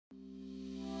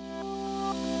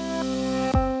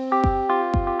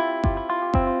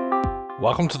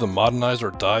Welcome to the Modernize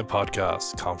or Die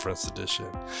podcast, Conference Edition.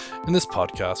 In this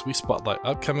podcast, we spotlight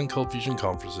upcoming Cold Fusion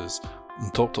conferences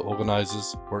and talk to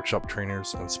organizers, workshop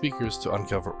trainers, and speakers to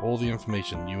uncover all the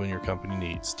information you and your company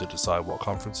needs to decide what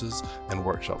conferences and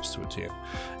workshops to attend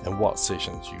and what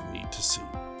sessions you need to see.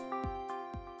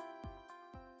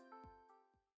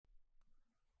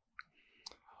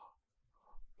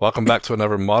 Welcome back to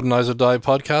another Modernize or Die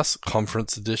podcast,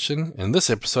 Conference Edition. In this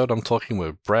episode, I'm talking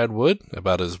with Brad Wood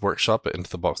about his workshop at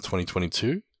Into the Box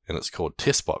 2022, and it's called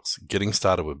Testbox, Getting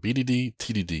Started with BDD,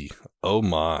 TDD. Oh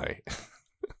my.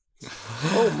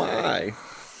 Oh my.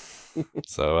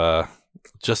 So,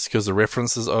 just because the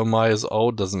reference is oh my is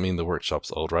old doesn't mean the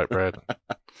workshop's old, right, Brad?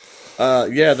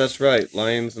 Yeah, that's right.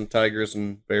 Lions and tigers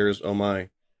and bears, oh my.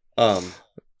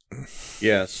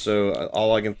 Yeah, so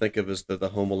all I can think of is the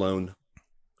Home Alone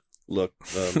look,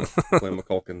 Glenn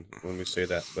McCulkin when we say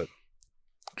that, but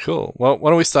Cool. Well, why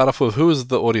don't we start off with who is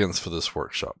the audience for this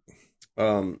workshop?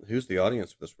 who's the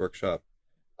audience for this workshop?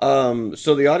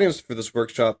 So the audience for this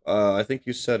workshop, I think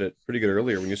you said it pretty good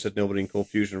earlier when you said nobody in Cold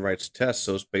Fusion writes tests,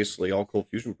 so it's basically all Cold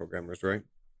Fusion programmers, right?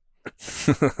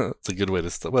 It's a good way to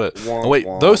start. Womp, Wait,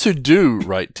 womp. those who do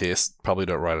write tests probably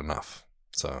don't write enough.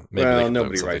 So maybe they Well, can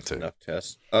nobody learn writes something too. enough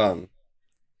tests.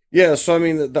 Yeah, so I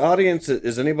mean, the audience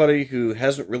is anybody who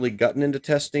hasn't really gotten into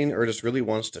testing or just really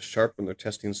wants to sharpen their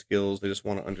testing skills. They just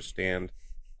want to understand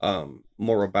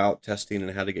more about testing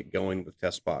and how to get going with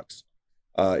TestBox.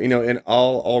 And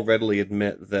I'll readily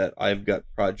admit that I've got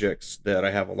projects that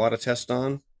I have a lot of tests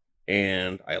on,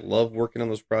 and I love working on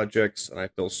those projects, and I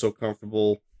feel so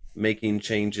comfortable making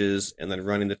changes and then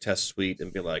running the test suite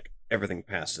and be like, everything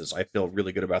passes. I feel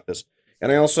really good about this.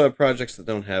 And I also have projects that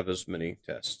don't have as many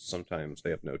tests. Sometimes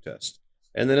they have no tests.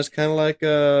 And then it's kind of like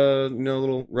a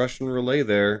little Russian relay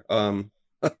there,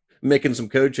 making some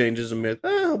code changes and be like,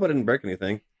 I hope I didn't break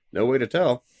anything. No way to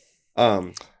tell.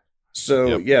 So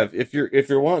Yep. yeah, if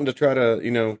you're wanting to try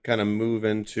to kind of move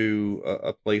into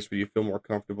a place where you feel more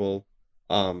comfortable,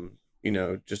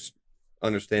 just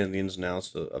understand the ins and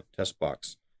outs of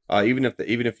TestBox. Even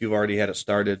if you've already had it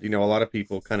started, a lot of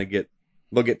people kind of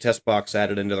they'll get TestBox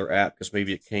added into their app because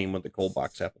maybe it came with the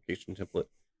Coldbox application template.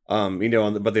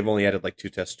 But they've only added like 2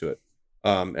 tests to it,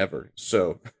 ever.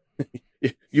 So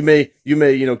you may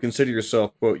consider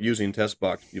yourself quote using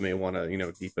TestBox. You may want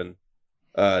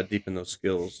to deepen those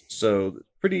skills. So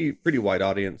pretty wide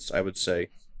audience, I would say.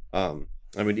 I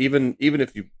mean, even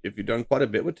if you've done quite a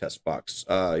bit with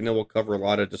TestBox, we'll cover a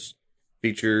lot of just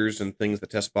features and things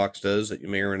that TestBox does that you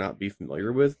may or may not be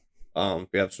familiar with. If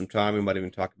we have some time, we might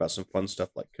even talk about some fun stuff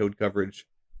like code coverage,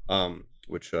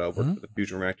 which works with the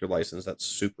Fusion Reactor license. That's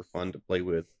super fun to play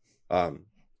with.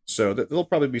 So there'll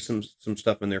probably be some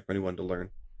stuff in there for anyone to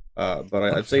learn. But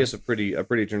I'd say it's a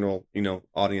pretty general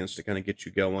audience to kind of get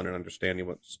you going and understanding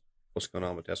what's going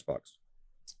on with TestBox.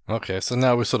 Okay, so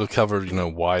now we sort of covered,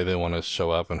 why they want to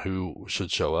show up and who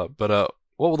should show up. But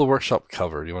what will the workshop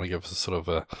cover? Do you want to give us a sort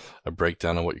of a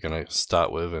breakdown of what you're going to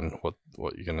start with and what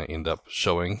you're going to end up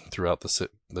showing throughout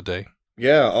the day?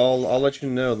 Yeah, I'll let you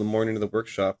know the morning of the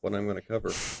workshop what I'm going to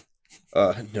cover.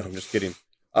 No, I'm just kidding.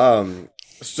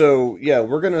 So yeah,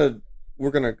 we're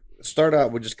gonna start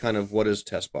out with just kind of what is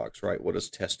TestBox, right? What is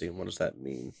testing? What does that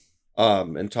mean?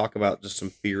 And talk about just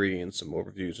some theory and some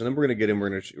overviews, and then we're gonna get in.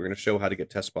 We're gonna show how to get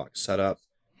TestBox set up,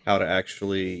 how to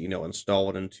actually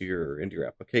install it into your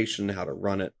application, how to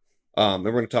run it. And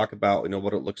we're gonna talk about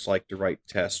what it looks like to write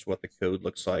tests, what the code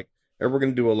looks like, and we're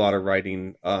gonna do a lot of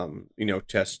writing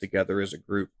tests together as a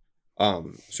group.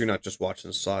 So you're not just watching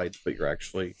the slides, but you're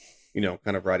actually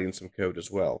kind of writing some code as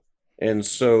well. And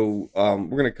so we're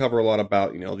going to cover a lot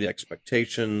about the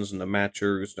expectations and the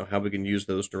matchers, how we can use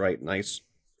those to write nice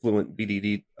fluent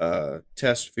BDD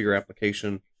tests for your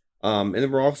application. And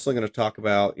then we're also going to talk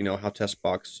about how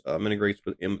TestBox integrates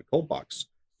with in the Coldbox.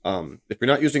 If you're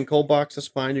not using Coldbox, that's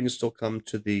fine. You can still come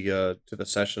to the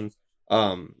session,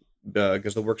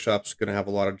 because the workshop's going to have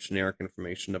a lot of generic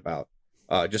information about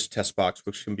just TestBox,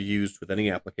 which can be used with any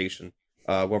application,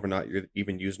 whether or not you're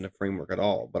even using a framework at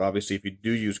all. But obviously, if you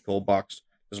do use Coldbox,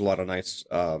 there's a lot of nice,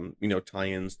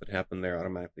 tie-ins that happen there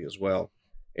automatically as well.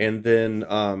 And then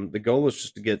the goal is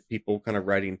just to get people kind of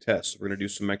writing tests. We're going to do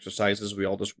some exercises we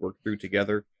all just work through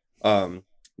together.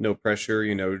 No pressure,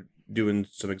 doing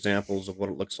some examples of what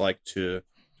it looks like to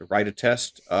write a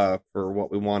test for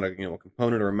what we want a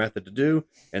component or a method to do,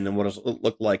 and then what does it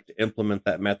look like to implement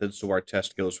that method so our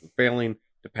test goes from failing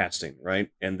to passing, right?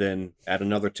 And then add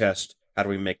another test. How do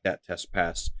we make that test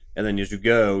pass? And then as you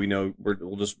go,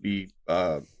 we'll just be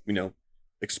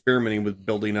experimenting with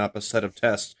building up a set of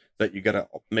tests that you got to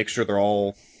make sure they're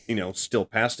all still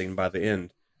passing by the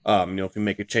end. If you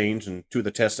make a change and two of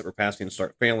the tests that we're passing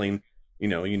start failing,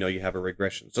 you have a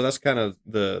regression. So that's kind of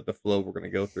the flow we're going to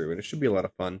go through, and it should be a lot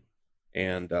of fun,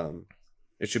 and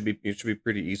it should be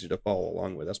pretty easy to follow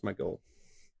along with. That's my goal.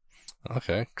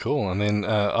 Okay, cool. And then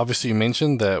obviously you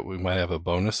mentioned that we might have a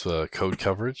bonus code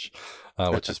coverage,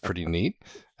 which is pretty neat.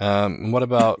 What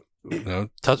about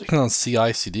touching on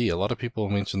CI/CD? A lot of people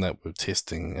mention that with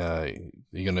testing.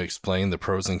 You're going to explain the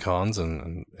pros and cons,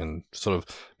 and sort of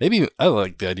maybe I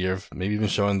like the idea of maybe even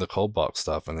showing the cold box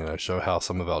stuff, and show how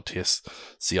some of our tests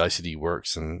CI/CD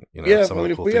works, and Yeah, some I of mean,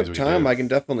 the if cool we things have we time, do. I can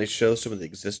definitely show some of the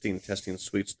existing testing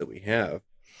suites that we have.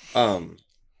 Um,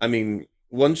 I mean,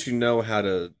 once you know how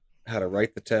to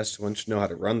write the test, once you know how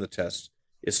to run the test,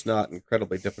 it's not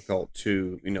incredibly difficult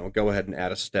to go ahead and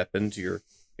add a step into your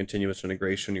continuous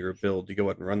integration, your build to go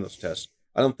ahead and run those tests.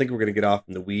 I don't think we're going to get off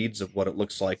in the weeds of what it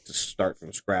looks like to start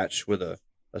from scratch with a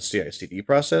CI/CD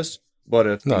process. But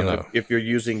if No, no. if you're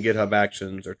using GitHub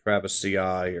Actions or Travis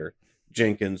CI or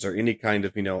Jenkins or any kind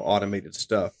of automated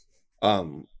stuff,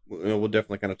 we'll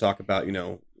definitely kind of talk about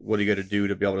what are you going to do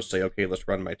to be able to say, okay, let's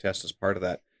run my test as part of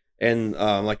that. And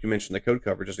like you mentioned, the code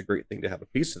coverage is a great thing to have a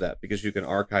piece of that because you can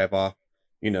archive off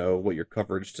what your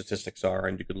coverage statistics are,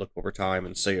 and you can look over time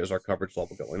and say, is our coverage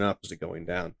level going up, is it going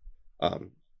down?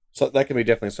 um, so that can be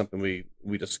definitely something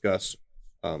we discuss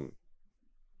um,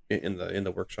 in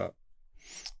the workshop.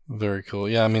 Very cool.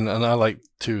 Yeah, I mean, and I like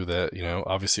too that,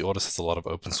 obviously Audis has a lot of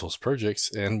open source projects,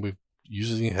 and we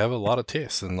usually have a lot of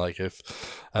tests. And like if,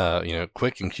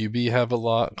 Quick and QB have a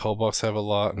lot, Callbox have a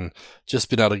lot, and just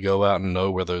being able to go out and know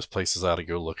where those places are to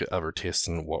go look at other tests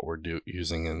and what we're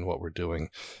using and what we're doing,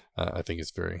 I think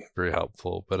is very, very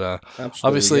helpful. But Absolutely,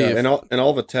 obviously, yeah. if And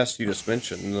all the tests you just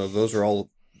mentioned, those are all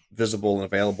visible and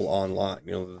available online.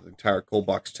 The entire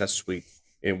Coldbox test suite,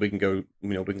 and we can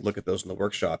look at those in the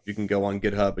workshop. You can go on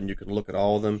GitHub and you can look at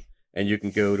all of them, and you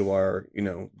can go to our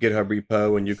GitHub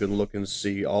repo and you can look and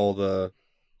see all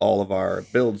of our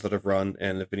builds that have run,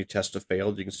 and if any tests have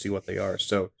failed, you can see what they are.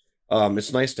 So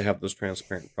it's nice to have those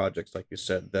transparent projects, like you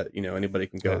said, that anybody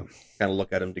can yeah. go kind of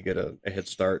look at them to get a head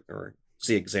start or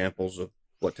see examples of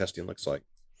what testing looks like.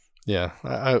 Yeah,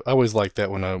 I always liked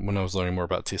that when I was learning more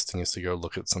about testing, is to go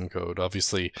look at some code.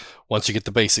 Obviously, once you get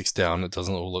the basics down, it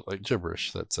doesn't all look like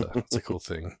gibberish. That's a cool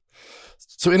thing.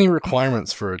 So, any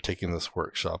requirements for taking this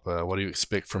workshop? What do you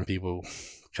expect from people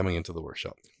coming into the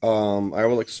workshop? I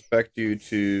will expect you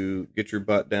to get your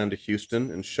butt down to Houston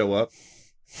and show up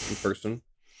in person.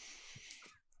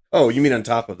 Oh, you mean on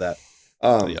top of that?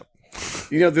 Um, Yep.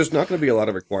 there's not going to be a lot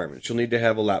of requirements. You'll need to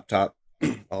have a laptop,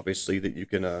 obviously, that you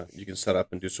can set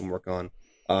up and do some work on.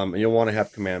 And you'll want to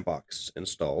have Command Box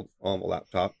installed on the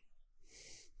laptop.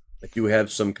 If you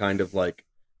have some kind of like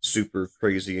super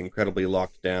crazy, incredibly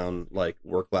locked down like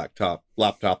work laptop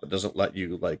that doesn't let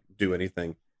you like do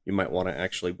anything, you might want to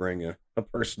actually bring a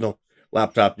personal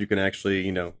laptop you can actually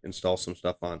install some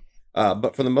stuff on.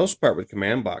 But for the most part with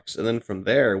Command Box, and then from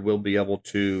there we'll be able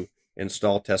to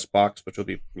install Test Box, which will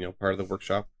be part of the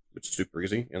workshop, which is super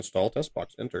easy. Install Test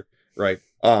Box, enter. Right.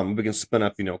 We can spin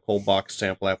up cold box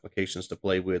sample applications to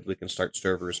play with. We can start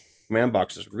servers. Command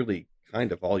Box is really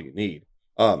kind of all you need.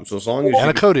 So as long as And you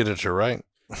a can, code editor, right?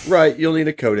 right, you'll need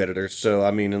a code editor. So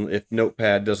I mean, if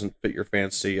Notepad doesn't fit your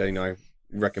fancy, I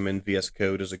recommend VS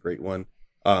Code is a great one.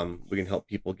 We can help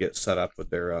people get set up with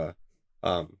their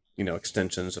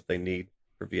extensions if they need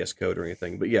for VS Code or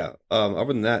anything. But yeah, other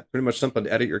than that, pretty much something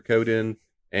to edit your code in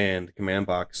and Command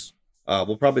Box.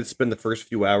 We'll probably spend the first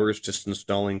few hours just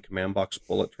installing Command Box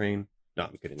Bullet Train. No,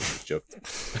 I'm kidding. It's a joke.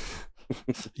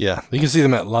 Yeah, you can see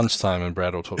them at lunchtime, and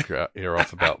Brad will talk your ear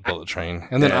off about Bullet Train,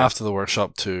 and then Yeah. after the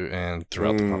workshop too, and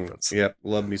throughout the conference. Yep,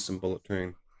 love me some Bullet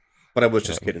Train. But I was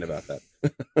just Yeah. kidding about that.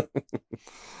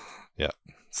 Yeah.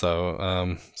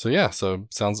 So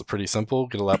sounds pretty simple.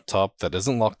 Get a laptop that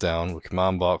isn't locked down with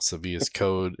Command Box, a VS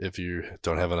Code if you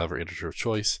don't have another editor of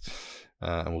choice,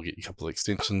 and we'll get you a couple of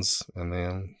extensions, and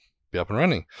then be up and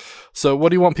running. So, what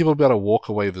do you want people to be able to walk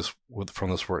away from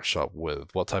this workshop with?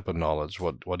 What type of knowledge?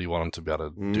 What do you want them to be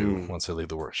able to do once they leave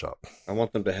the workshop? I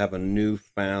want them to have a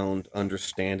newfound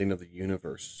understanding of the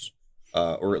universe,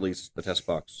 or at least the test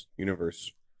box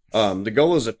universe. The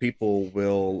goal is that people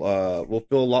will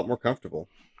feel a lot more comfortable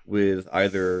with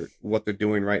either what they're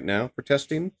doing right now for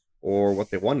testing or what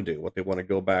they want to do, what they want to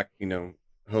go back,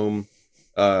 home.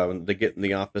 They get in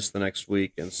the office the next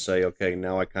week and say, okay,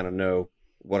 now I kind of know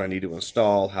what I need to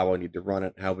install, how I need to run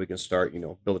it, how we can start,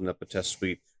 building up a test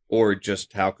suite, or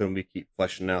just how can we keep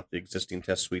fleshing out the existing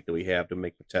test suite that we have to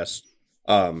make the test,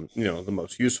 the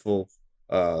most useful,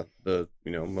 the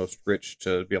most rich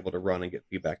to be able to run and get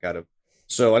feedback out of.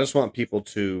 So I just want people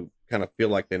to kind of feel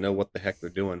like they know what the heck they're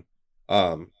doing.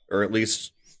 or at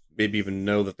least maybe even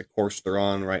know that the course they're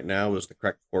on right now is the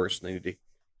correct course, and they need to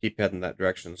keep heading that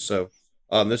direction. So,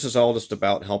 this is all just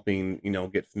about helping,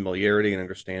 get familiarity and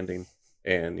understanding,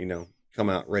 and come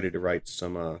out ready to write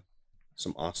some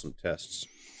awesome tests.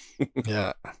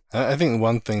 Yeah, I think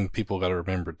one thing people got to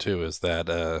remember too is that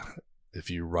if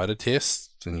you write a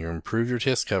test and you improve your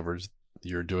test coverage,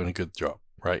 you're doing a good job,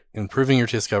 right? Improving your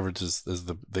test coverage is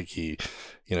the key.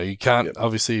 You can't Yep.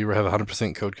 obviously have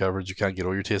 100% code coverage. You can't get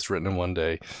all your tests written in one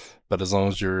day, but as long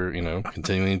as you're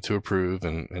continuing to improve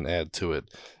and add to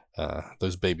it,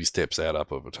 those baby steps add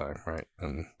up over time, right?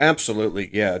 And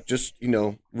Absolutely, yeah. Just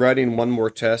writing one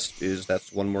more test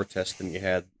that's one more test than you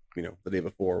had the day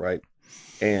before, right?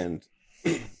 And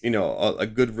a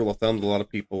good rule of thumb that a lot of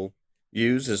people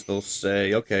use is they'll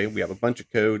say, okay, we have a bunch of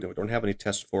code and we don't have any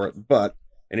tests for it, but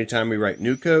anytime we write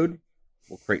new code,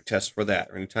 we'll create tests for that.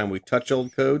 Or anytime we touch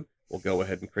old code, we'll go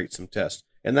ahead and create some tests.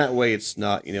 And that way it's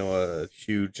not, a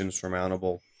huge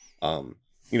insurmountable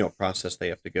process they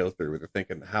have to go through. They're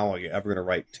thinking, how are you ever going to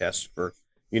write tests for,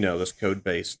 this code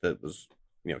base that was,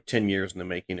 10 years in the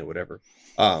making or whatever.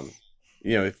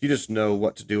 If you just know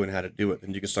what to do and how to do it,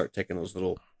 then you can start taking those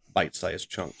little bite-sized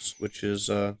chunks, which is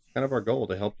kind of our goal,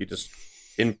 to help you just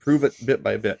improve it bit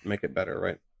by bit, make it better,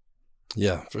 right?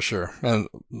 yeah, for sure. And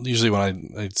usually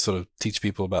when I sort of teach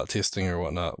people about testing or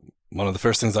whatnot, one of the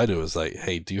first things I do is like,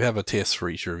 hey, do you have a test for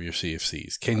each of your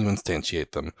CFCs? Can you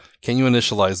instantiate them? Can you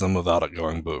initialize them without it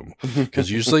going boom? Because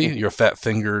usually your fat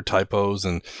finger typos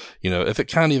and, if it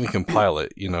can't even compile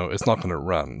it, it's not going to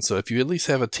run. So if you at least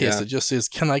have a test that just says,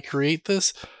 can I create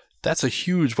this? That's a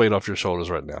huge weight off your shoulders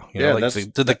right now.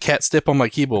 Did the cat step on my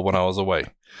keyboard when I was away?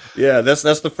 Yeah, that's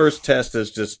the first test,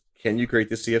 is just, can you create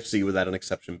the CFC without an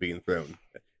exception being thrown?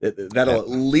 That'll at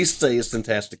least say it's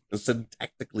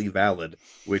syntactically valid,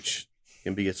 which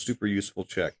can be a super useful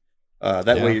check.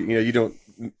 That way, you don't,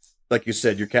 like you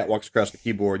said, your cat walks across the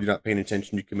keyboard, you're not paying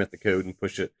attention, you commit the code and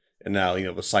push it, and now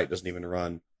the site doesn't even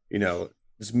run.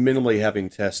 Just minimally having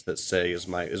tests that say, is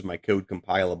my code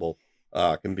compilable,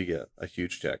 can be a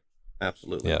huge check.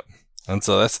 Absolutely. Yeah. And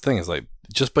so that's the thing, is like,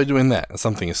 just by doing that,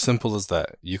 something as simple as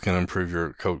that, you can improve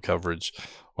your code coverage,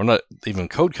 or not even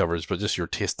code coverage, but just your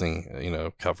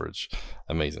testing, coverage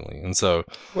amazingly. And so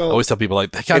I always tell people,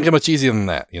 like, they can't get much easier than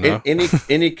that,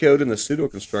 Any code in the pseudo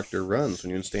constructor runs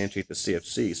when you instantiate the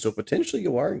CFC. So potentially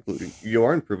you are improving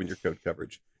your code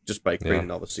coverage just by creating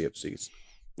all the CFCs.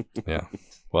 Yeah.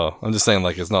 Well, I'm just saying,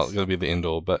 like, it's not going to be the end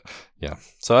all, but yeah.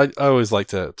 So I always like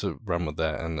to run with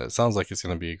that, and it sounds like it's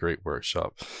going to be a great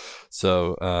workshop.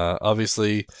 So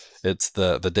obviously, it's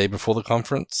the day before the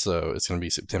conference, so it's going to be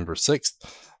September 6th.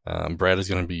 Brad is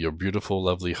going to be your beautiful,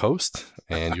 lovely host,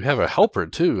 and you have a helper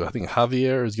too. I think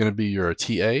Javier is going to be your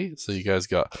TA. So you guys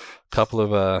got a couple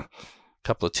of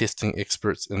testing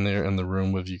experts in there in the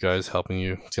room with you guys, helping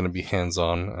you. It's going to be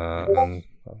hands-on, and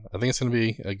I think it's going to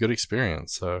be a good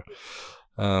experience. So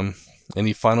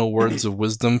any final words of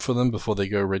wisdom for them before they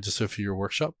go register for your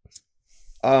workshop?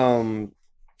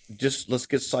 Just let's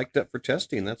get psyched up for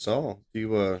testing. That's all. Do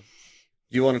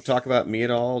you want to talk about me at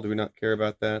all? Do we not care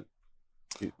about that?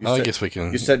 I guess we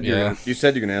can. You said you're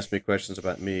going to ask me questions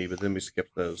about me, but then we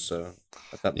skipped those. So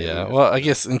I thought maybe I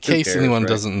guess in case anyone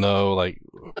doesn't know, like,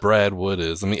 Brad Wood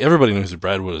is. I mean, everybody knows who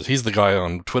Brad Wood is. He's the guy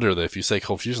on Twitter that if you say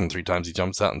Cold Fusion 3 times, he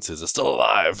jumps out and says it's still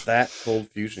alive. That Cold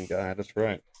Fusion guy. That's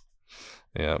right.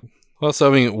 Yeah. Well, so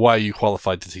I mean, why are you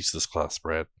qualified to teach this class,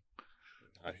 Brad?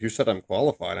 You said I'm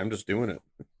qualified. I'm just doing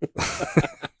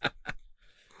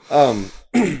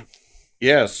it.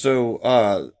 Yeah.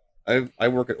 So I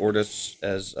work at Ortus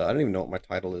as I don't even know what my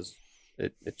title is.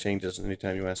 It changes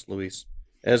anytime you ask Luis.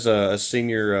 As a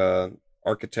senior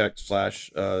architect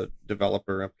 /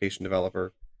 developer, application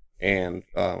developer, and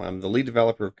I'm the lead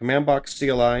developer of CommandBox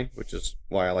CLI, which is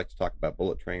why I like to talk about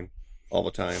Bullet Train all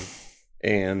the time.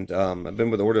 And I've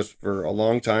been with Ortus for a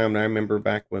long time, and I remember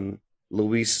back when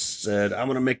Luis said, I'm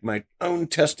going to make my own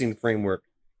testing framework,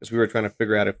 because we were trying to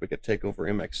figure out if we could take over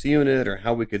MX Unit or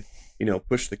how we could,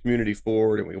 push the community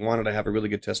forward, and we wanted to have a really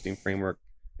good testing framework.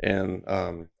 And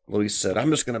Luis said, I'm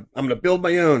going to build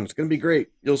my own. It's going to be great.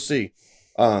 You'll see.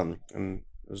 And I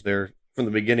was there from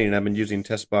the beginning, and I've been using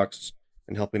TestBox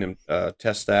and helping him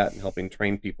test that and helping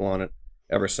train people on it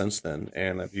ever since then.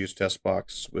 And I've used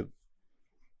TestBox with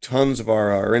tons of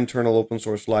our internal open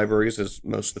source libraries, as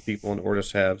most of the people in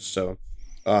Ortus have. So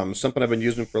something I've been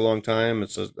using for a long time.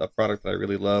 It's a product that I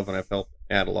really love, and I've helped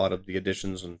add a lot of the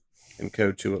additions and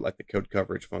code to it, like the code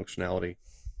coverage functionality.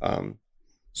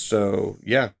 So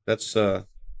yeah, that's who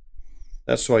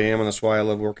I am, and that's why I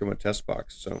love working with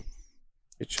TestBox. So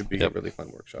it should be a really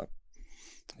fun workshop.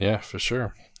 Yeah, for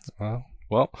sure. Well,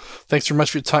 Well, thanks very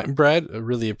much for your time, Brad. I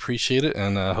really appreciate it,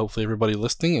 and hopefully everybody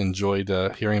listening enjoyed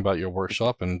hearing about your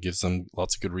workshop and gives them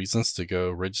lots of good reasons to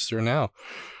go register now.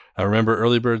 Remember,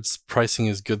 early bird's pricing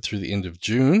is good through the end of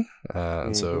June,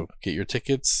 and so get your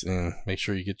tickets and make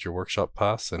sure you get your workshop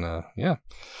pass. And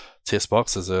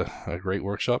Testbox is a great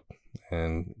workshop,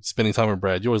 and spending time with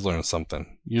Brad, you always learn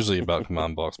something, usually about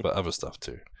Command Box, but other stuff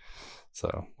too.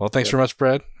 So, well, thanks very much,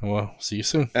 Brad, and we'll see you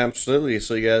soon. Absolutely.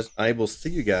 So, you guys, I will see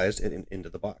you guys in Into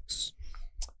the Box.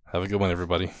 Have a good one,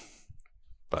 everybody.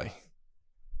 Bye.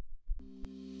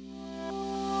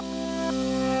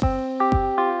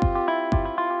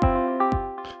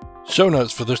 Show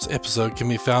notes for this episode can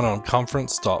be found on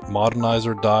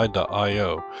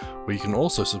conference.modernizerdie.io, where you can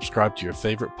also subscribe to your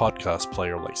favorite podcast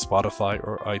player like Spotify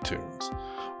or iTunes.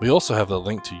 We also have the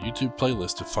link to YouTube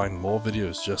playlist to find more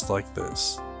videos just like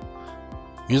this.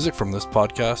 Music from this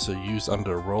podcast are used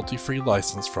under a royalty-free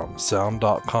license from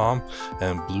sound.com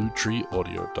and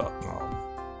bluetreeaudio.com.